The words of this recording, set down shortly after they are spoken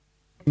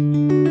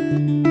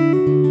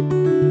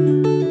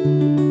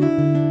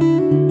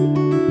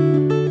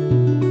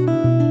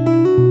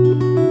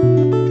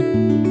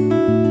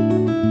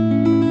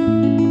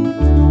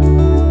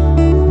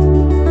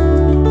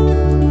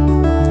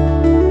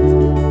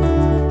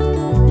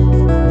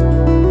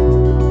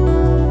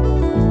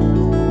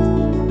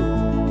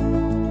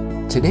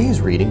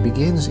Today's reading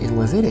begins in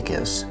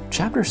Leviticus,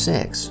 chapter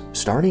 6,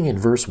 starting in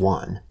verse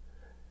 1.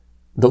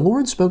 The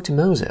Lord spoke to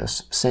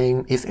Moses,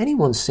 saying, If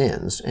anyone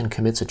sins and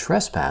commits a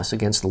trespass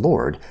against the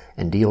Lord,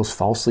 and deals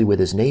falsely with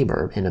his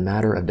neighbor in a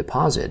matter of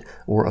deposit,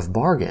 or of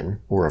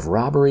bargain, or of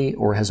robbery,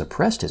 or has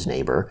oppressed his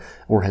neighbor,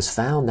 or has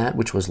found that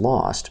which was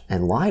lost,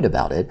 and lied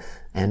about it,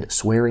 and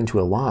swearing to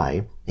a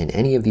lie, in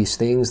any of these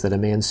things that a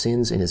man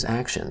sins in his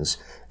actions,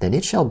 then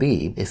it shall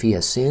be, if he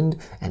has sinned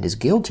and is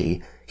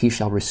guilty, he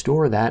shall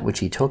restore that which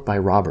he took by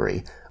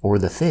robbery, or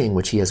the thing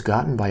which he has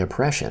gotten by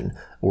oppression,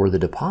 or the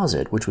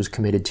deposit which was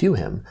committed to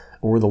him,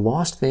 or the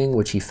lost thing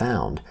which he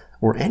found,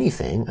 or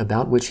anything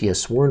about which he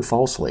has sworn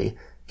falsely,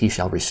 he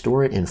shall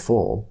restore it in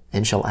full,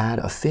 and shall add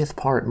a fifth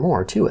part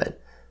more to it.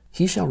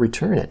 He shall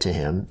return it to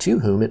him to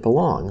whom it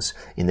belongs,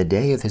 in the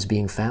day of his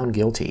being found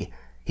guilty.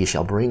 He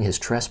shall bring his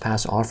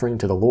trespass offering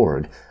to the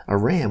Lord, a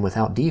ram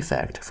without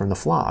defect from the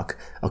flock,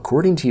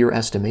 according to your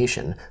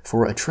estimation,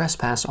 for a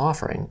trespass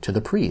offering to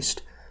the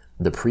priest.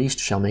 The priest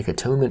shall make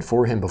atonement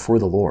for him before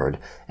the Lord,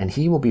 and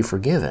he will be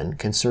forgiven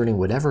concerning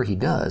whatever he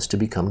does to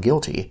become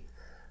guilty.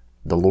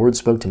 The Lord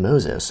spoke to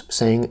Moses,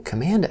 saying,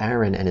 Command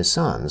Aaron and his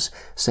sons,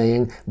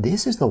 saying,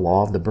 This is the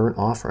law of the burnt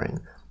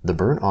offering. The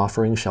burnt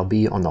offering shall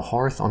be on the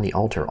hearth on the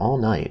altar all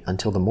night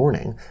until the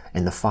morning,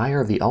 and the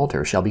fire of the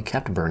altar shall be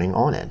kept burning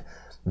on it.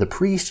 The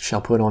priest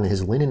shall put on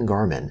his linen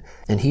garment,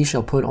 and he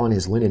shall put on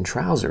his linen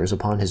trousers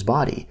upon his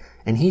body,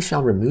 and he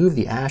shall remove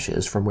the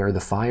ashes from where the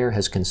fire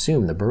has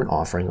consumed the burnt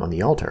offering on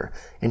the altar,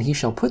 and he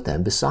shall put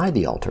them beside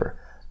the altar.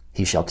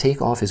 He shall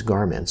take off his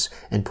garments,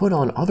 and put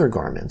on other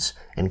garments,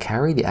 and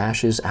carry the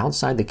ashes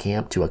outside the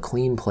camp to a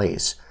clean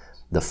place.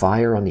 The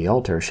fire on the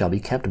altar shall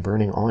be kept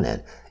burning on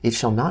it, it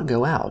shall not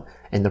go out,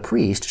 and the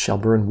priest shall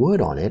burn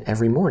wood on it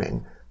every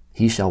morning.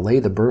 He shall lay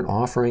the burnt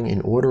offering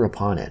in order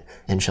upon it,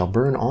 and shall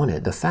burn on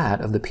it the fat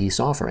of the peace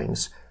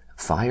offerings.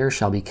 Fire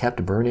shall be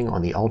kept burning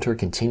on the altar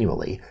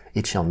continually,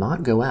 it shall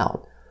not go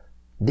out.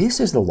 This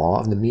is the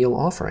law of the meal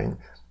offering.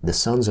 The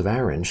sons of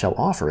Aaron shall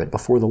offer it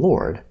before the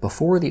Lord,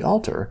 before the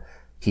altar.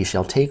 He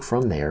shall take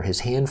from there his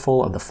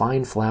handful of the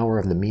fine flour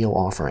of the meal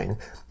offering,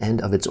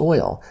 and of its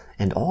oil,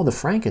 and all the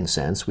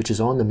frankincense which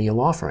is on the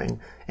meal offering,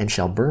 and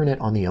shall burn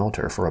it on the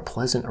altar for a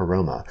pleasant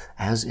aroma,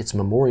 as its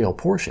memorial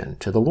portion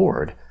to the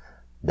Lord.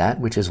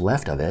 That which is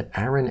left of it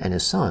Aaron and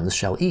his sons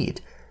shall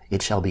eat.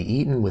 It shall be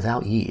eaten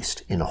without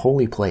yeast, in a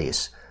holy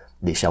place.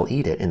 They shall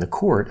eat it in the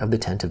court of the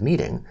tent of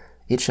meeting.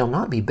 It shall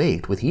not be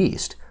baked with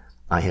yeast.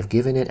 I have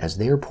given it as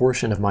their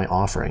portion of my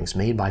offerings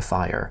made by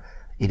fire.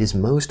 It is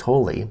most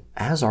holy,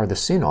 as are the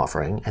sin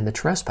offering and the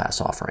trespass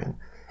offering.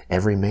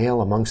 Every male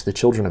amongst the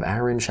children of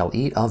Aaron shall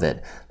eat of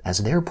it, as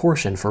their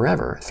portion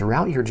forever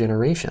throughout your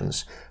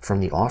generations, from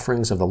the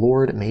offerings of the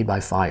Lord made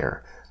by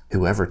fire.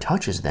 Whoever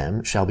touches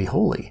them shall be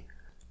holy.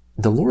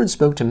 The Lord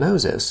spoke to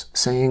Moses,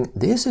 saying,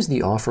 This is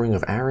the offering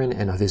of Aaron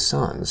and of his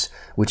sons,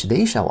 which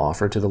they shall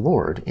offer to the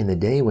Lord in the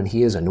day when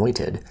he is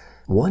anointed,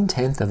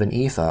 1/10 of an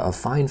ephah of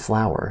fine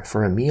flour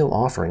for a meal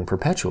offering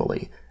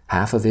perpetually,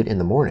 half of it in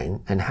the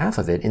morning, and half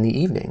of it in the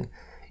evening.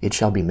 It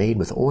shall be made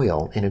with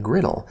oil in a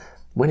griddle.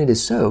 When it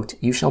is soaked,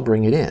 you shall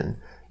bring it in.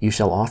 You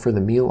shall offer the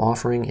meal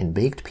offering in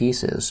baked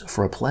pieces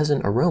for a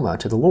pleasant aroma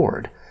to the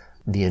Lord.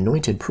 The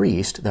anointed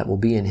priest that will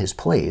be in his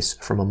place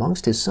from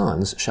amongst his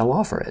sons shall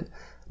offer it.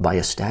 By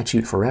a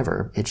statute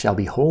forever it shall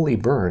be wholly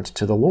burnt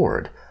to the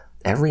Lord.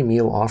 Every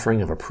meal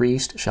offering of a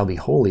priest shall be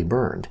wholly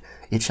burned.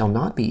 It shall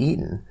not be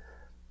eaten.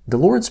 The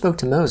Lord spoke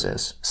to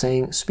Moses,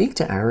 saying, Speak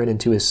to Aaron and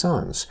to his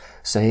sons,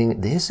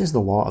 saying, This is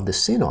the law of the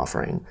sin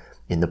offering.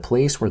 In the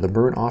place where the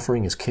burnt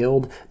offering is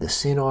killed, the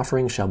sin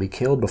offering shall be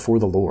killed before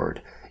the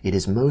Lord. It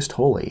is most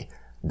holy.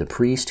 The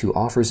priest who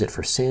offers it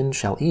for sin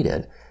shall eat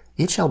it.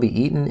 It shall be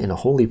eaten in a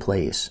holy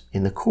place,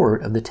 in the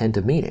court of the tent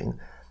of meeting.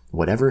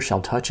 Whatever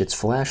shall touch its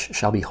flesh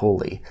shall be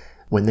holy.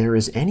 When there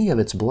is any of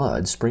its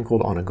blood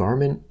sprinkled on a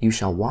garment, you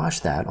shall wash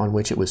that on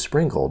which it was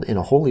sprinkled in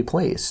a holy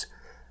place.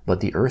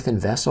 But the earthen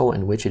vessel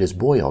in which it is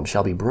boiled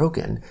shall be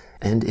broken,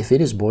 and if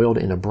it is boiled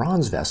in a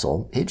bronze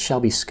vessel, it shall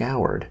be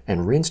scoured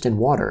and rinsed in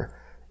water.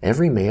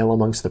 Every male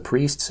amongst the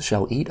priests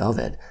shall eat of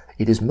it.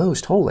 It is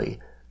most holy.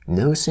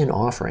 No sin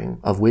offering,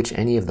 of which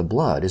any of the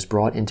blood is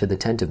brought into the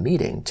tent of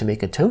meeting to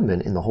make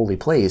atonement in the holy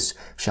place,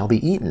 shall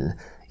be eaten.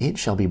 It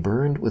shall be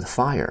burned with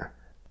fire.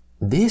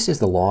 This is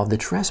the law of the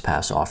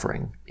trespass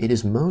offering. It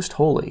is most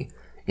holy.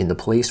 In the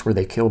place where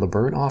they kill the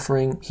burnt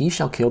offering, he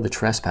shall kill the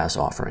trespass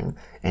offering,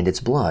 and its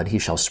blood he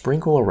shall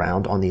sprinkle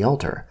around on the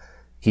altar.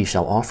 He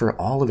shall offer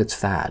all of its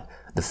fat,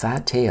 the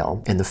fat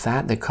tail, and the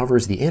fat that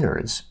covers the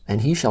innards,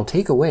 and he shall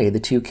take away the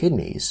 2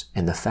 kidneys,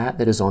 and the fat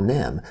that is on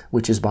them,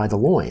 which is by the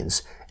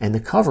loins, and the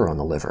cover on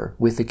the liver,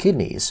 with the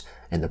kidneys,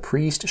 and the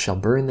priest shall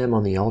burn them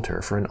on the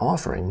altar for an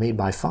offering made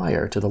by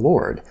fire to the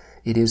Lord.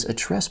 it is a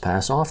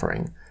trespass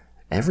offering.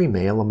 Every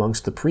male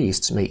amongst the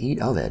priests may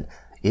eat of it.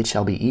 It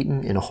shall be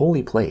eaten in a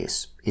holy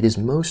place. It is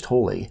most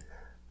holy.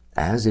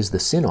 As is the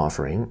sin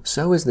offering,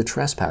 so is the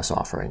trespass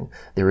offering.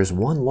 There is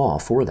one law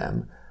for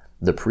them.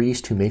 The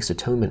priest who makes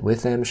atonement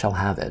with them shall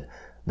have it.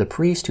 The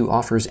priest who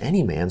offers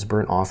any man's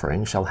burnt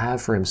offering shall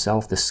have for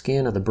himself the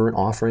skin of the burnt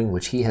offering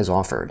which he has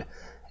offered.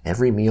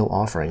 Every meal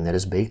offering that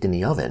is baked in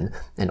the oven,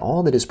 and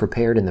all that is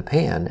prepared in the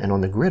pan and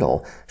on the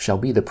griddle, shall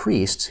be the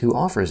priest's who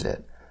offers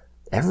it.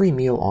 Every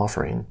meal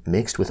offering,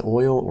 mixed with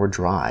oil or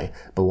dry,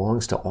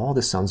 belongs to all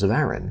the sons of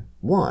Aaron,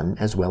 one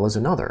as well as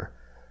another.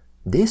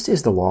 This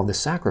is the law of the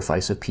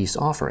sacrifice of peace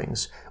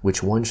offerings,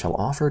 which one shall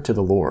offer to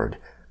the Lord.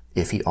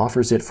 If he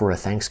offers it for a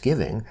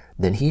thanksgiving,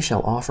 then he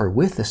shall offer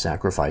with the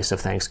sacrifice of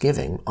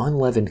thanksgiving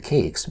unleavened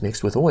cakes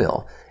mixed with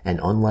oil, and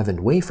unleavened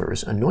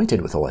wafers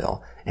anointed with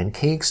oil, and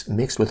cakes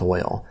mixed with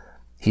oil.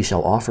 He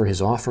shall offer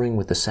his offering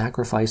with the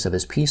sacrifice of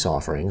his peace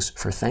offerings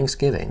for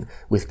thanksgiving,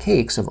 with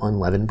cakes of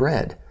unleavened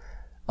bread.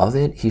 Of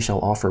it he shall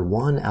offer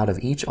one out of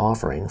each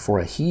offering for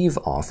a heave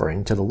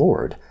offering to the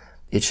Lord.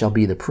 It shall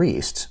be the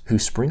priest's, who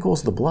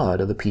sprinkles the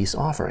blood of the peace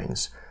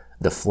offerings.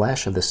 The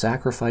flesh of the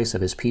sacrifice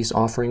of his peace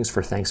offerings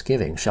for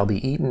thanksgiving shall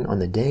be eaten on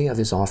the day of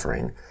his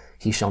offering.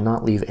 He shall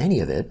not leave any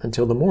of it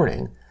until the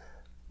morning.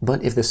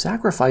 But if the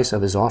sacrifice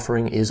of his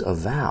offering is a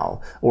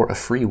vow, or a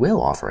free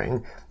will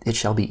offering, it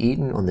shall be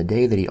eaten on the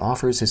day that he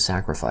offers his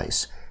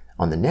sacrifice.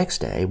 On the next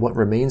day, what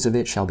remains of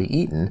it shall be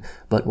eaten,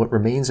 but what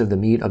remains of the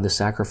meat of the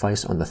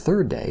sacrifice on the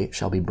third day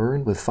shall be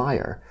burned with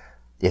fire.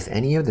 If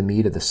any of the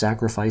meat of the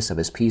sacrifice of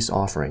his peace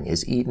offering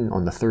is eaten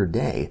on the third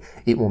day,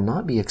 it will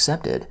not be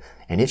accepted,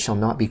 and it shall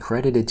not be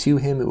credited to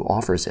him who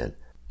offers it.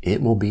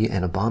 It will be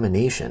an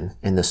abomination,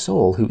 and the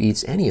soul who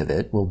eats any of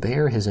it will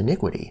bear his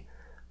iniquity.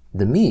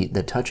 The meat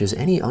that touches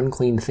any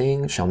unclean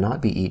thing shall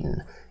not be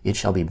eaten. It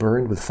shall be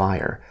burned with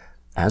fire.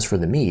 As for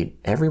the meat,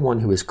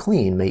 everyone who is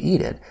clean may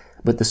eat it,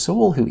 but the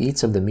soul who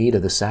eats of the meat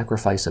of the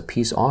sacrifice of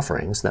peace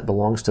offerings that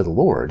belongs to the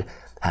Lord,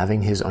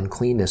 having his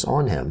uncleanness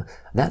on him,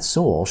 that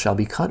soul shall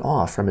be cut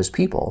off from his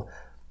people.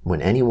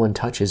 When anyone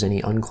touches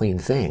any unclean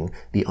thing,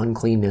 the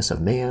uncleanness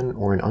of man,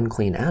 or an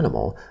unclean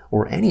animal,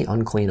 or any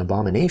unclean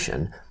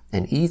abomination,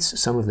 and eats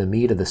some of the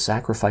meat of the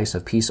sacrifice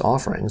of peace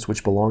offerings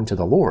which belong to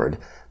the Lord,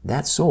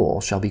 that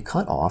soul shall be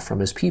cut off from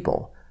his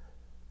people.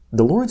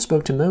 The Lord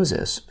spoke to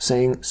Moses,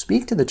 saying,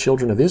 Speak to the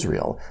children of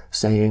Israel,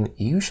 saying,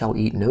 You shall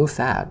eat no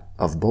fat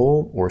of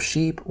bull or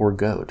sheep or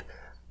goat.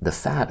 The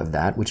fat of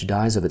that which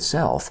dies of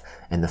itself,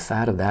 and the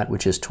fat of that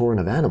which is torn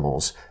of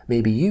animals,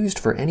 may be used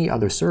for any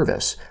other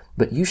service,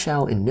 but you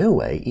shall in no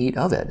way eat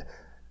of it.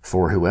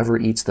 For whoever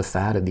eats the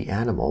fat of the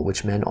animal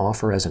which men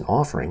offer as an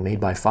offering made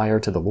by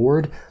fire to the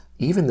Lord,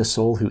 even the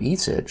soul who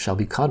eats it shall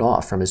be cut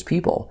off from his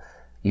people.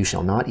 You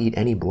shall not eat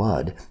any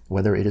blood,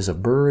 whether it is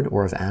of bird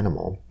or of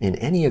animal, in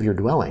any of your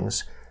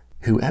dwellings.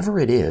 Whoever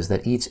it is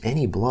that eats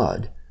any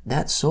blood,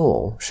 that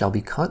soul shall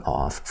be cut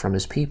off from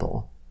his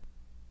people.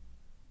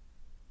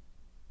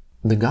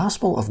 The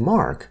Gospel of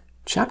Mark,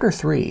 chapter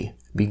 3,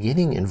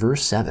 beginning in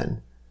verse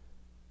 7.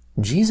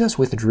 Jesus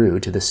withdrew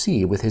to the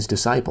sea with his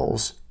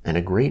disciples, and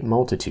a great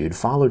multitude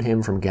followed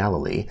him from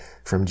Galilee,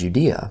 from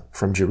Judea,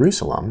 from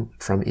Jerusalem,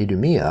 from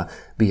Idumea,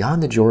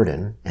 beyond the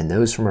Jordan, and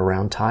those from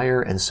around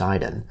Tyre and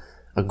Sidon.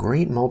 A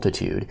great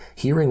multitude,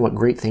 hearing what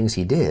great things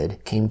he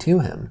did, came to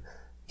him.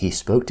 He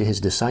spoke to his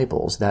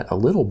disciples that a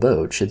little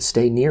boat should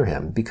stay near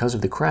him because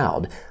of the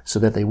crowd, so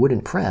that they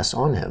wouldn't press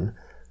on him.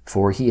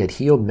 For he had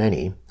healed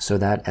many, so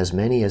that as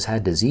many as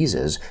had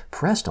diseases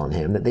pressed on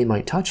him that they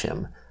might touch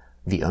him.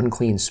 The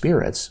unclean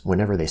spirits,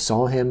 whenever they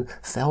saw him,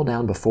 fell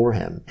down before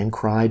him, and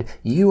cried,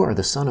 You are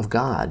the Son of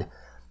God.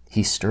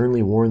 He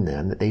sternly warned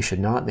them that they should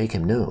not make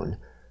him known.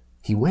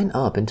 He went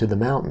up into the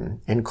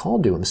mountain, and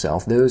called to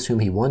himself those whom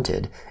he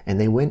wanted, and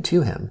they went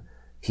to him.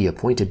 He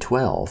appointed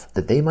 12,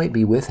 that they might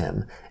be with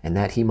him, and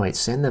that he might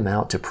send them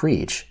out to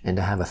preach, and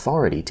to have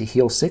authority to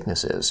heal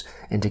sicknesses,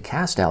 and to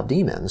cast out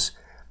demons.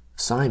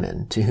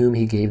 Simon, to whom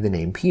he gave the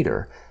name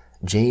Peter,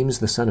 James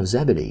the son of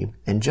Zebedee,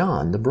 and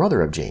John the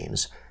brother of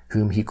James,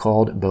 whom he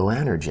called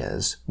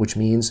Boanerges, which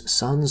means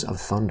sons of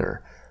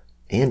thunder,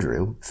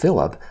 Andrew,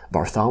 Philip,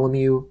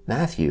 Bartholomew,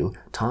 Matthew,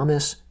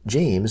 Thomas,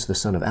 James the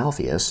son of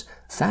Alphaeus,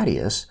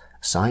 Thaddeus,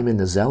 Simon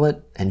the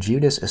Zealot, and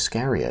Judas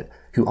Iscariot,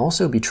 who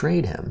also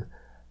betrayed him.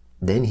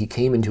 Then he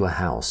came into a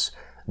house.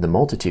 The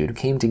multitude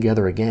came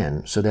together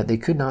again, so that they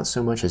could not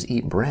so much as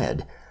eat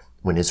bread.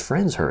 When his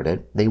friends heard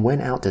it, they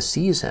went out to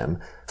seize him,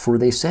 for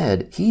they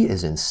said, He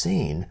is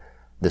insane.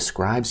 The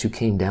scribes who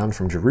came down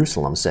from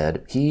Jerusalem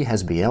said, He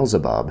has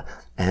Beelzebub,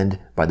 and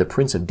by the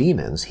prince of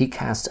demons he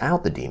casts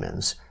out the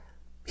demons.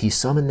 He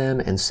summoned them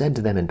and said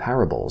to them in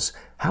parables,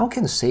 How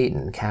can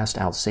Satan cast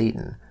out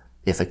Satan?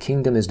 If a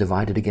kingdom is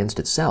divided against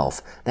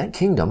itself, that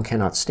kingdom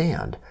cannot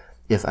stand.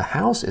 If a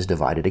house is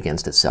divided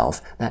against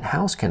itself, that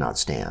house cannot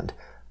stand.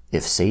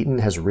 If Satan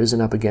has risen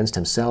up against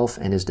himself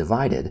and is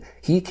divided,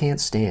 he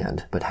can't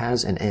stand, but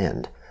has an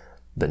end.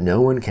 But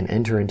no one can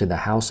enter into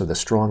the house of the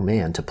strong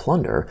man to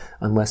plunder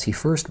unless he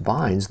first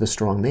binds the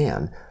strong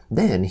man.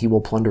 Then he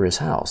will plunder his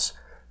house.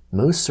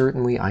 Most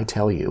certainly I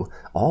tell you,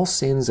 all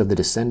sins of the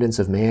descendants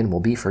of man will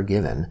be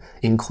forgiven,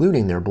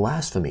 including their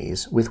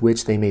blasphemies with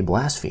which they may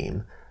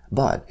blaspheme.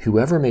 But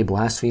whoever may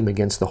blaspheme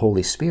against the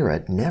Holy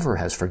Spirit never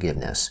has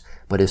forgiveness,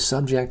 but is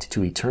subject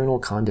to eternal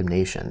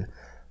condemnation,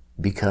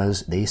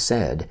 because they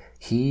said,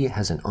 he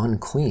has an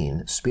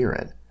unclean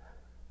spirit.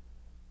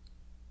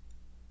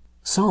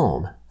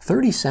 Psalm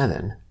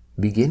 37,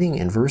 beginning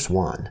in verse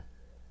 1.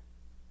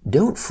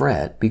 Don't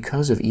fret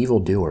because of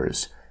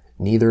evildoers,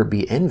 neither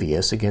be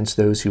envious against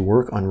those who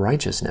work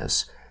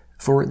unrighteousness,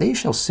 for they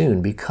shall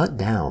soon be cut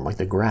down like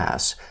the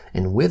grass,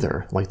 and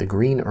wither like the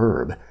green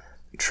herb.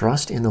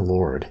 Trust in the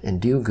Lord, and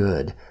do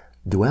good.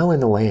 Dwell in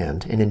the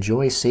land, and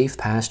enjoy safe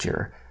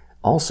pasture.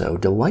 Also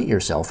delight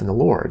yourself in the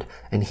Lord,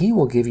 and he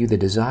will give you the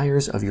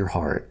desires of your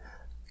heart.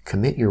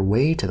 Commit your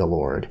way to the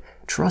Lord.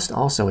 Trust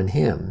also in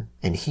him,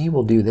 and he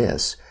will do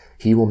this.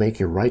 He will make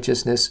your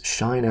righteousness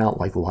shine out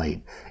like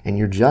light, and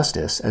your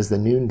justice as the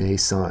noonday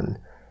sun.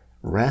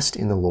 Rest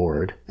in the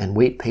Lord, and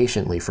wait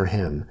patiently for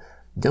him.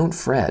 Don't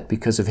fret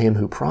because of him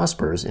who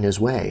prospers in his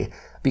way,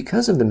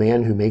 because of the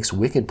man who makes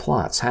wicked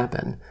plots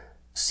happen.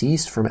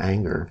 Cease from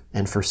anger,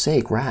 and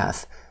forsake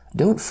wrath.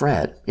 Don't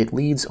fret, it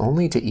leads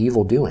only to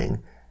evil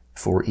doing.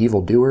 For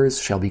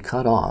evildoers shall be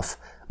cut off,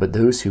 but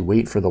those who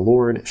wait for the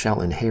Lord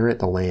shall inherit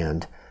the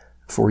land.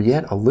 For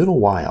yet a little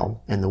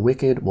while, and the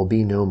wicked will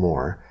be no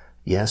more.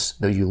 Yes,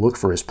 though you look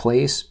for his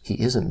place,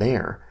 he isn't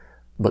there.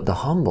 But the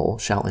humble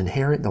shall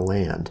inherit the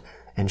land,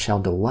 and shall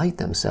delight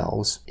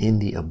themselves in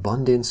the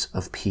abundance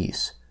of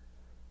peace.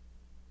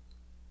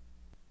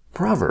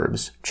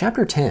 Proverbs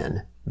chapter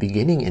 10,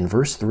 beginning in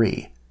verse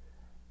 3.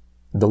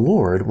 The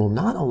Lord will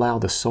not allow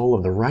the soul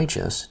of the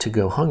righteous to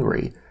go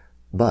hungry,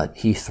 but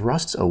he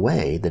thrusts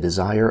away the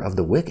desire of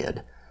the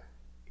wicked.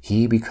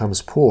 He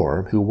becomes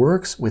poor who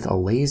works with a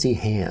lazy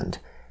hand,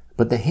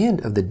 but the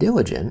hand of the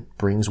diligent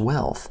brings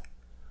wealth.